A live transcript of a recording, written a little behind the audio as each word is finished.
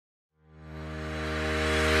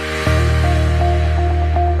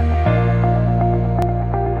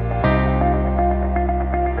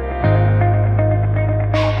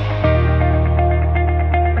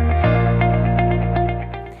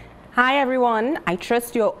everyone, I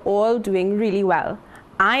trust you're all doing really well.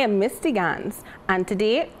 I am Mr. Ganne, and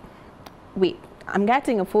today, wait, I'm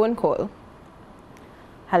getting a phone call.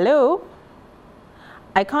 Hello?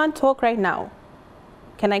 I can't talk right now.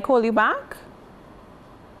 Can I call you back?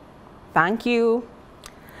 Thank you.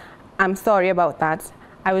 I'm sorry about that.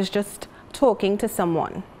 I was just talking to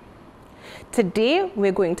someone. Today,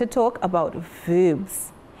 we're going to talk about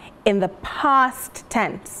verbs in the past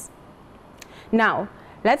tense. Now,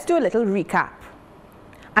 let's do a little recap.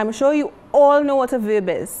 I'm sure you all know what a verb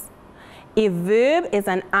is. A verb is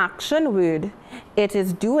an action word. It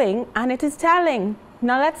is doing and it is telling.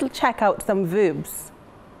 Now let's check out some verbs.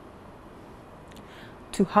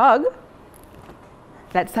 To hug.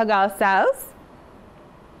 Let's hug ourselves.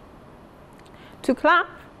 To clap.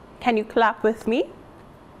 Can you clap with me?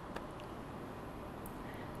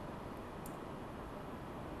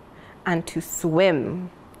 And to swim.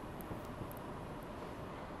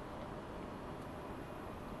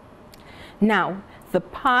 Now, the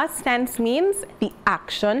past tense means the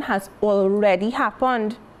action has already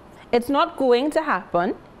happened. It's not going to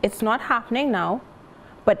happen. It's not happening now,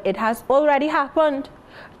 but it has already happened.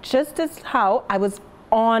 Just as how I was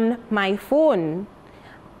on my phone.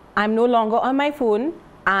 I'm no longer on my phone.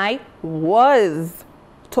 I was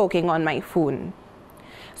talking on my phone.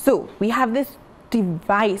 So we have this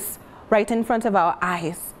device right in front of our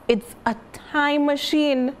eyes. It's a time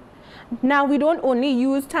machine. Now, we don't only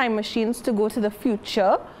use time machines to go to the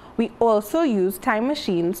future, we also use time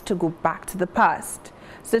machines to go back to the past.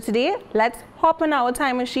 So today, let's hop on our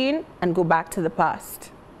time machine and go back to the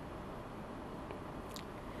past.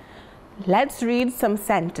 Let's read some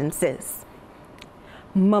sentences.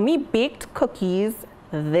 Mommy baked cookies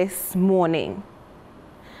this morning.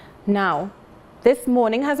 Now, this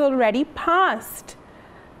morning has already passed.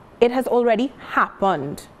 It has already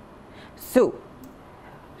happened. So,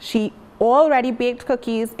 she already baked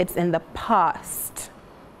cookies. It's in the past.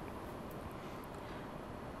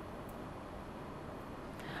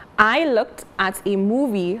 I looked at a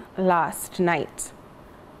movie last night.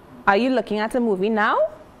 Are you looking at a movie now?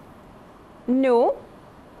 No.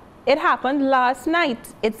 It happened last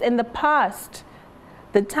night. It's in the past.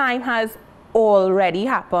 The time has already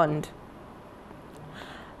happened.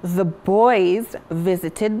 The boys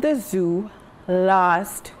visited the zoo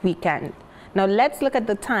last weekend. Now let's look at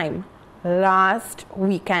the time. Last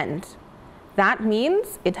weekend. That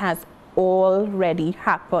means it has already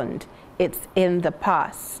happened. It's in the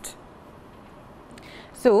past.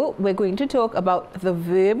 So we're going to talk about the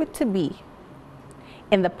verb to be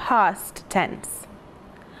in the past tense.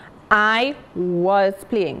 I was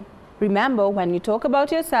playing. Remember, when you talk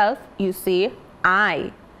about yourself, you say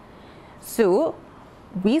I. So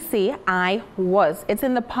we say I was. It's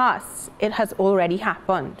in the past. It has already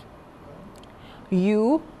happened.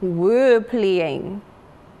 You were playing.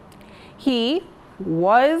 He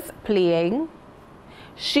was playing.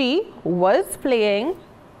 She was playing.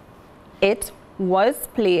 It was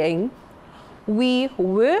playing. We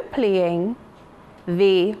were playing.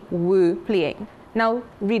 They were playing. Now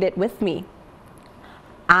read it with me.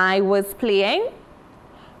 I was playing.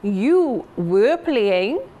 You were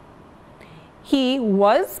playing. He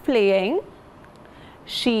was playing.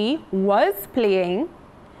 She was playing.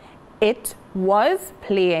 It was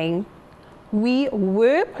playing. We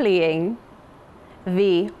were playing.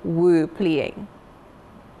 They were playing.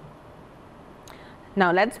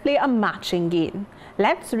 Now let's play a matching game.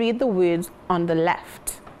 Let's read the words on the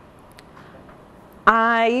left.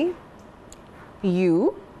 I,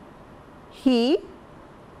 you, he,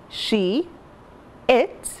 she,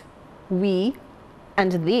 it, we,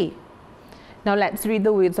 and they. Now let's read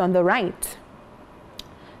the words on the right.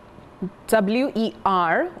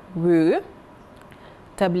 W-E-R, were.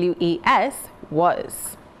 W-E-S,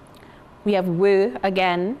 was. We have were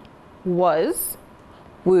again, was,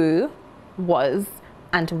 were, was,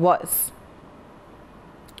 and was.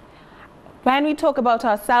 When we talk about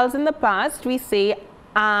ourselves in the past, we say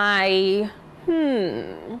I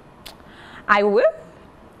were.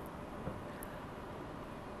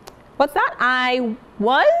 What's that? I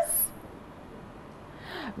was?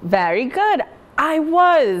 Very good. I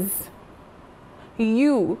was.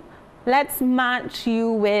 You. Let's match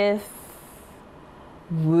you with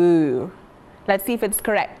were. Let's see if it's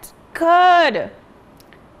correct. Good.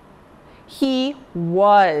 He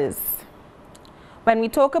was. When we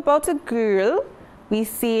talk about a girl, we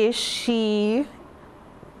say she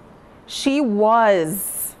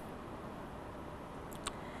was.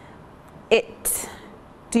 It.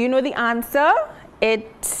 Do you know the answer?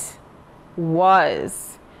 It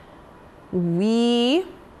was. We.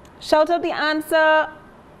 Shout out the answer.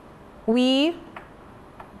 We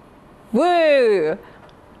were.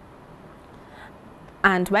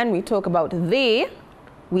 And when we talk about they,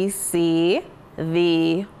 we say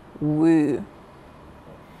they were.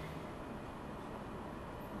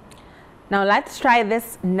 Now let's try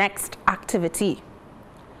this next activity.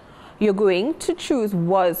 You're going to choose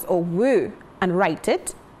was or were and write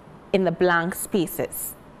it in the blank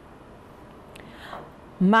spaces.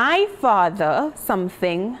 My father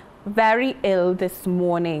something very ill this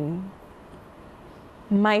morning.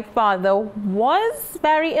 My father was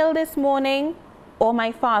very ill this morning, or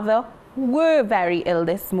my father were very ill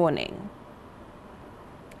this morning.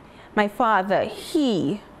 My father,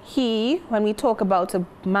 he, when we talk about a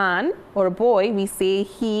man or a boy, we say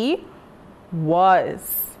he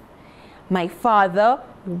was. My father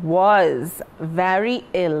was very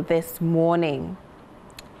ill this morning.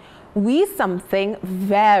 We something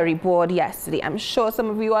very bored yesterday. I'm sure some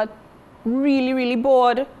of you are really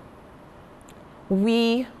bored.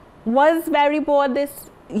 We was very bored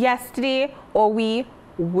yesterday, or we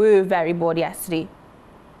were very bored yesterday.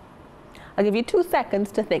 I'll give you 2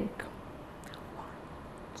 seconds to think.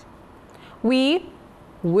 We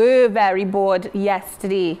were very bored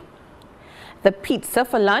yesterday. The pizza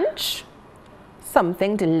for lunch,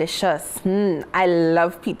 something delicious. I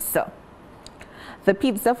love pizza. The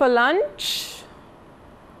pizza for lunch,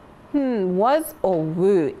 was or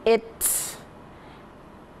were. It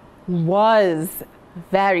was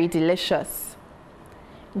very delicious.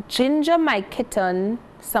 Ginger, my kitten,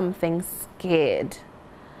 something scared.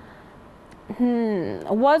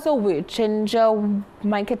 Was or were. Ginger,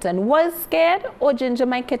 my kitten, was scared, or Ginger,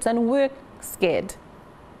 my kitten, were scared?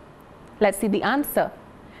 Let's see the answer.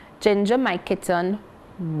 Ginger, my kitten,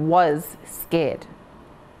 was scared.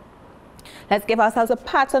 Let's give ourselves a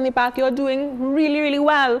pat on the back. You're doing really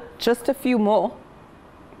well. Just a few more.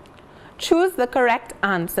 Choose the correct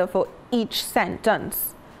answer for each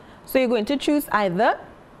sentence. So you're going to choose either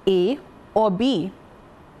A or B.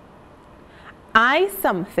 I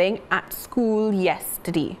something at school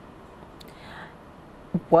yesterday.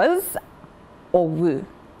 Was or were.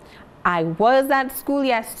 I was at school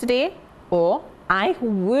yesterday, or I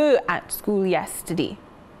were at school yesterday.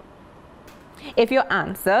 If your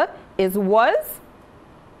answer is was,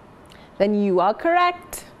 then you are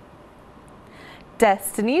correct.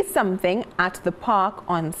 Destiny something at the park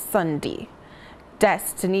on Sunday.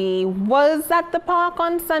 Destiny was at the park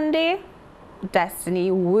on Sunday.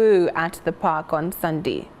 Destiny were at the park on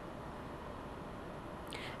Sunday.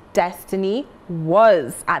 Destiny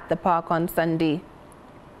was at the park on Sunday.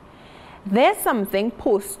 There's something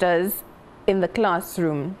posters in the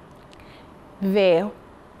classroom. There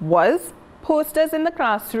was posters in the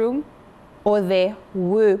classroom, or there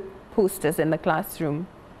were posters in the classroom.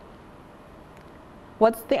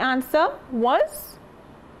 What's the answer? Was?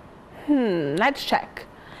 Let's check.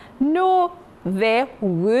 No, there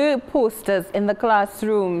were posters in the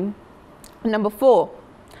classroom. Number 4.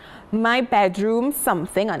 My bedroom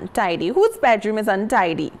something untidy. Whose bedroom is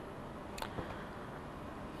untidy?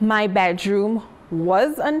 My bedroom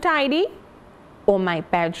was untidy, or my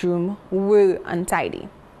bedroom were untidy?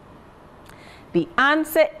 The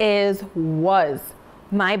answer is was.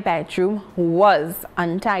 My bedroom was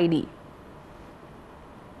untidy.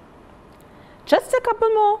 Just a couple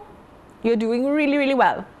more. You're doing really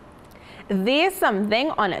well. There's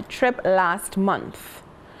something on a trip last month.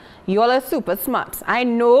 You all are super smart. I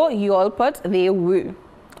know you all put they were.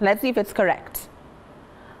 Let's see if it's correct.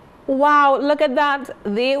 Wow, look at that.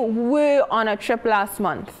 They were on a trip last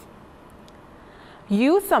month.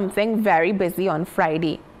 You something very busy on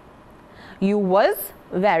Friday. You was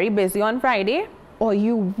very busy on Friday, or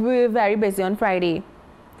you were very busy on Friday?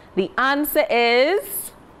 The answer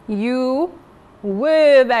is you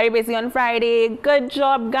were very busy on Friday. Good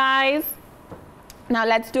job, guys. Now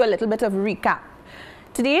let's do a little bit of recap.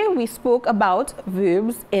 Today we spoke about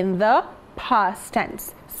verbs in the past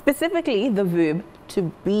tense, specifically the verb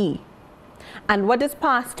to be. And what does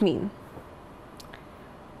past mean?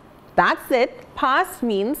 That's it. Past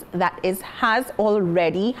means that is has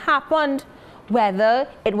already happened. Whether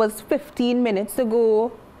it was 15 minutes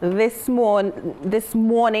ago, this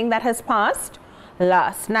morning that has passed,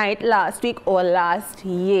 last night, last week, or last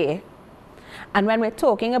year. And when we're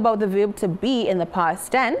talking about the verb to be in the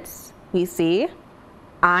past tense, we say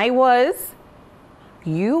I was,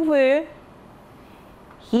 you were,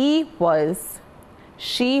 he was,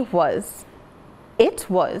 she was, it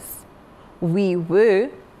was, we were,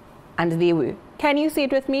 and they were. Can you say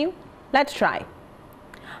it with me? Let's try.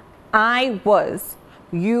 I was,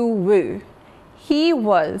 you were, he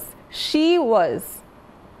was, she was,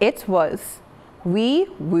 it was, we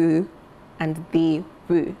were, and they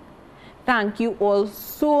were. Thank you all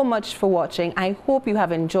so much for watching. I hope you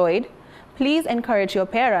have enjoyed. Please encourage your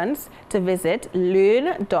parents to visit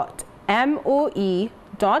learn.moe.gov.tt,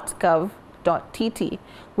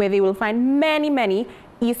 where they will find many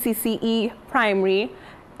ECCE primary,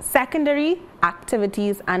 secondary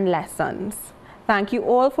activities and lessons. Thank you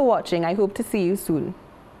all for watching. I hope to see you soon.